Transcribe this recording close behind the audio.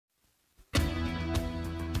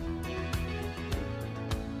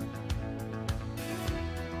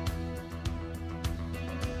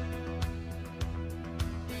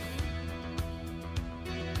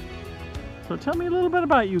So tell me a little bit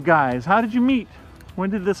about you guys. How did you meet? When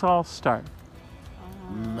did this all start?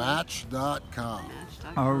 Match.com.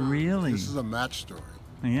 Oh, really? This is a match story.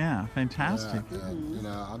 Yeah, fantastic. Yeah, and, you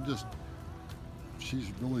know,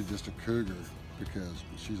 she's really just a cougar because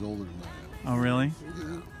she's older than I am. Oh, really?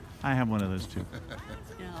 Yeah. I have one of those too.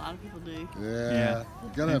 Yeah, a lot of people do. Yeah. You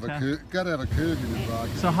gotta have a cougar in your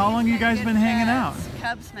pocket. So how long you guys been hanging out?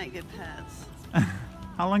 Cubs make good pets.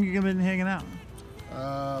 How long you been hanging out?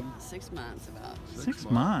 6 months about. 6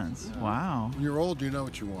 months. Yeah. Wow. When you're old, you know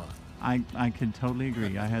what you want. I can totally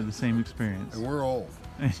agree. I had the same experience. And we're old,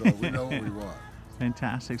 so we know what we want.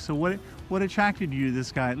 Fantastic. So what attracted you to this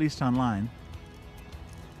guy, at least online?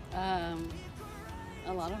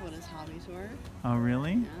 A lot of what his hobbies were. Oh,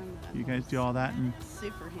 really? Yeah, You guys do all that and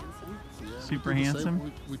super handsome. Yeah, super we do the handsome?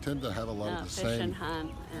 same. We tend to have a lot of the Fish same. and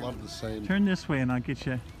hunt. A lot of the same. turn this way and I'll get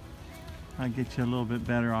you a little bit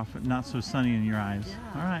better off, not so sunny in your eyes.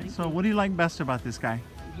 Yeah, All right. thank So you. what do you like best about this guy?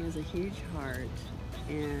 He has a huge heart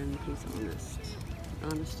and he's honest.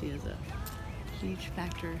 Honesty is a huge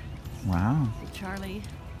factor Wow. with Charlie.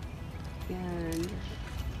 And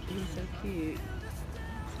he's so cute.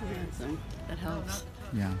 So handsome. That helps.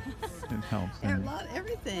 Yeah, it helps. doesn't it?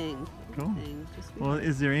 Everything. Cool. Everything. Just be Well,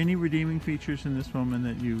 is there any redeeming features in this woman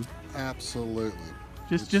that you Absolutely.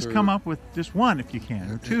 just It's come her- up with just one if you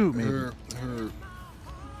can, or two maybe? Her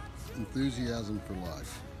enthusiasm for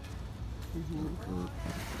life. Her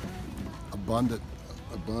abundant,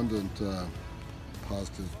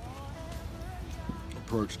 positive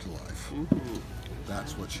approach to life.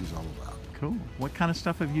 That's what she's all about. Cool. What kind of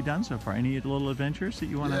stuff have you done so far? Any little adventures that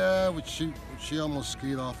you want to? Yeah, but she almost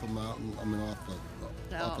skied off a mountain. I mean, off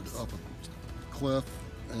a cliff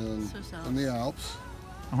and in the Alps.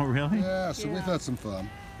 Oh, really? Yeah, so we've Yeah. had some fun.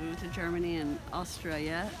 We went to Germany and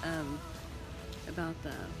Australia about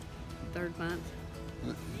the 3rd month.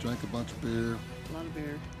 Drank a bunch of beer. A lot of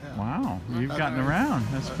beer. Yeah. Wow, you've Had gotten cards. around.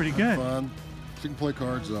 That's pretty good. Fun. She can play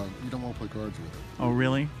cards. You don't want to play cards with her. Oh,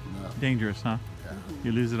 really? No. Dangerous, huh? Yeah.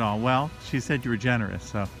 You lose it all. Well, she said you were generous,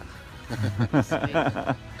 so. Sweet.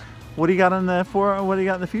 What do you got what do you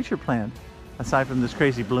got in the future planned? Aside from this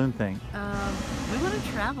crazy balloon thing. We want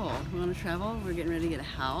to travel. We're getting ready to get a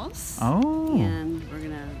house. Oh. And we're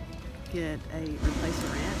going to replace a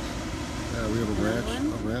ranch. Yeah, we have Another a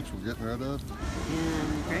one? ranch we're getting rid of.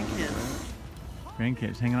 And grandkids.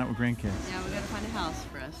 Grandkids, hanging out with grandkids. Yeah, we got to find a house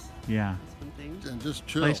for us. Yeah. That's one thing. And just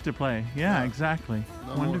chill. Place to play. Yeah, Yeah. exactly.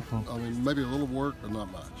 No Wonderful. More, I mean, maybe a little work, but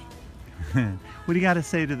not much. What do you got to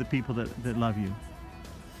say to the people that love you?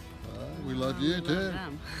 We love you We love too.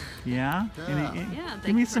 them. Yeah? Yeah. Yeah, thank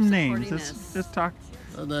give me you for some names. supporting Let's us. just talk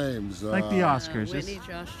The names. like the Oscars. Whitney, Just-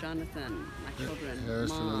 Josh, Jonathan, my children,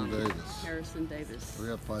 Harrison Mom, and Davis. Harrison Davis. We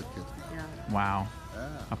have 5 kids now. Yeah. Wow. Yeah.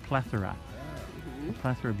 A plethora. Mhm. A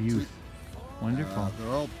plethora of youth. Wonderful.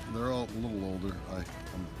 They're all a little older.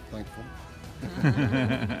 I'm thankful.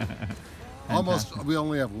 Almost. We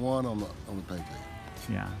only have one on the pay team.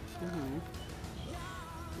 Yeah. Mhm. Yeah.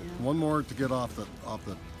 One more to get off the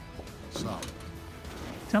stop.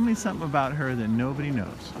 Tell me something about her that nobody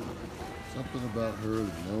knows. Something about her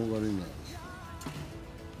that nobody knows.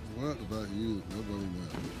 What about you that nobody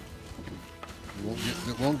knows?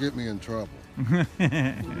 It won't get me in trouble.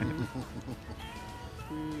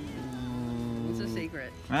 It's a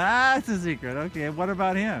secret. Ah, it's a secret. Okay, what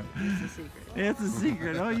about him? It's a secret. It's a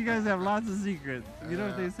secret. Oh, you guys have lots of secrets. You know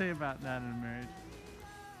what they say about that in marriage.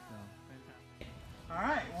 So, fantastic. All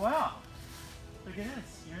right, well, look at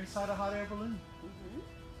this. You're inside a hot air balloon.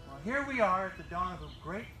 Well, here we are at the dawn of a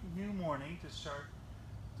great new morning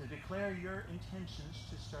to declare your intentions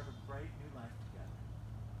to start a bright new life together.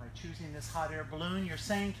 By choosing this hot air balloon, you're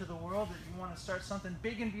saying to the world that you want to start something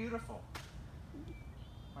big and beautiful.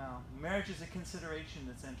 Well, marriage is a consideration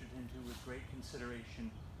that's entered into with great consideration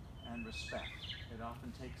and respect. It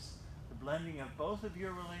often takes the blending of both of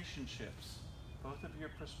your relationships, both of your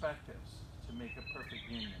perspectives, to make a perfect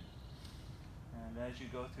union. And as you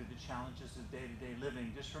go through the challenges of day-to-day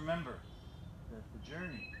living, just remember that the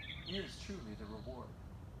journey is truly the reward.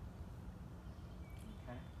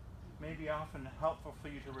 Okay? It may be often helpful for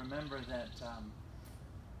you to remember that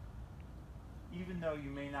even though you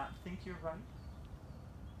may not think you're right,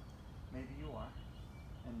 maybe you are,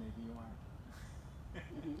 and maybe you aren't.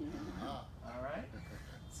 All right?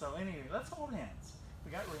 So anyway, let's hold hands.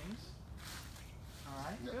 We got rings. All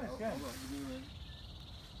right, good, good. You want to do it?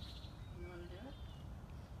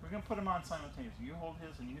 We're going to put them on simultaneously. You hold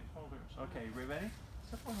his and you hold hers. Okay, we ready?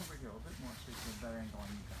 Step on over here a little bit more so you get a better angle on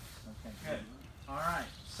you guys. Okay, good. All right,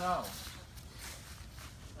 so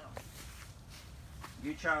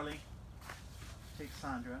you, Charlie, take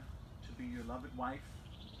Sandra to be your loved wife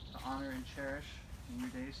to honor and cherish in your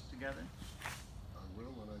days together? I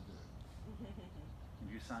will when I do. And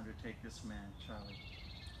you, Sandra, take this man, Charlie,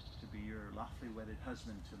 to be your lawfully wedded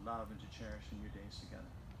husband to love and to cherish in your days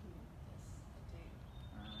together. Yes,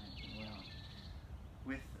 I do. All right, well,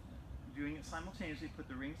 with doing it simultaneously, put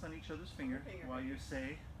the rings on each other's finger while you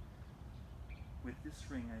say, with this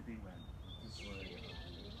ring I thee wed. This way.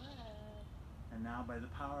 And now by the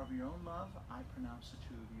power of your own love, I pronounce the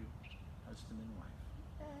two of you husband and wife.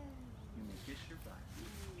 You may kiss your bride.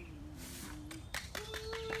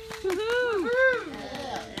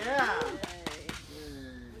 Yeah.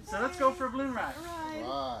 So let's go for a balloon ride.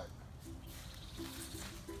 Right.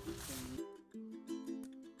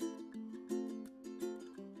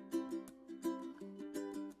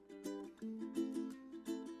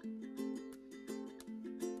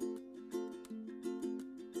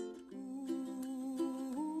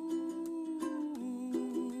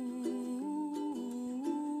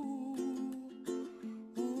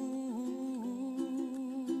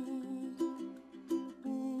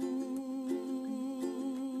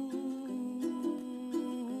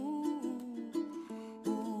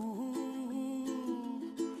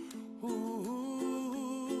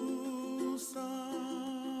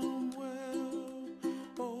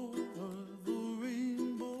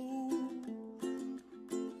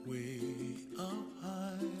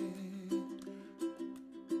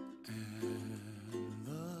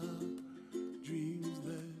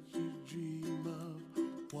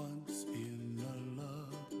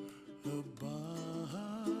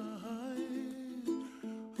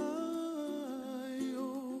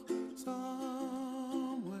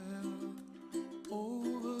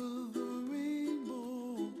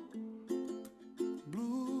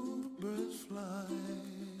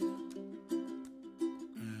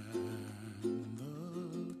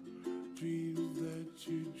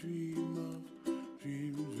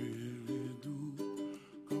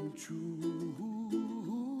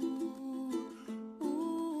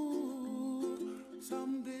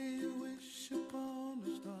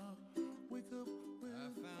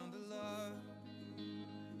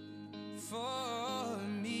 For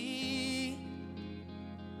me,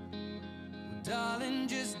 darling,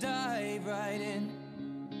 just dive right in,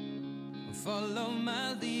 follow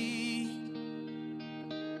my lead.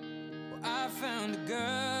 Well, I found a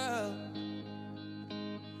girl,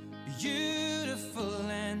 beautiful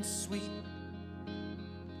and sweet.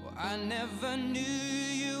 Well, I never knew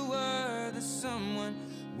you were the someone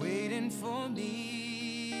waiting for me.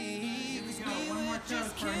 One more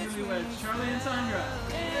toast for our newlyweds, ChaRe and Sandra.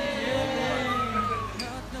 Yay! You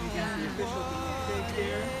got the official cake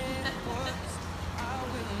here.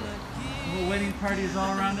 The whole wedding party is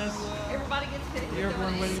all around us. Everybody gets picked. The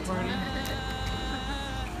airborne wedding party.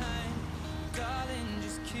 Darling,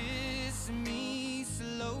 just kiss me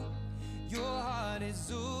slow. Your heart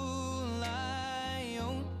is all I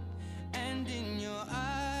own, and in your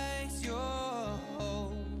eyes you're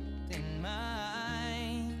holding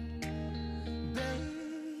mine.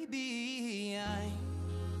 Baby, I'm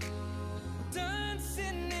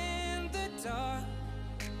dancing in the dark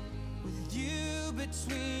with you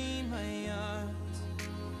between my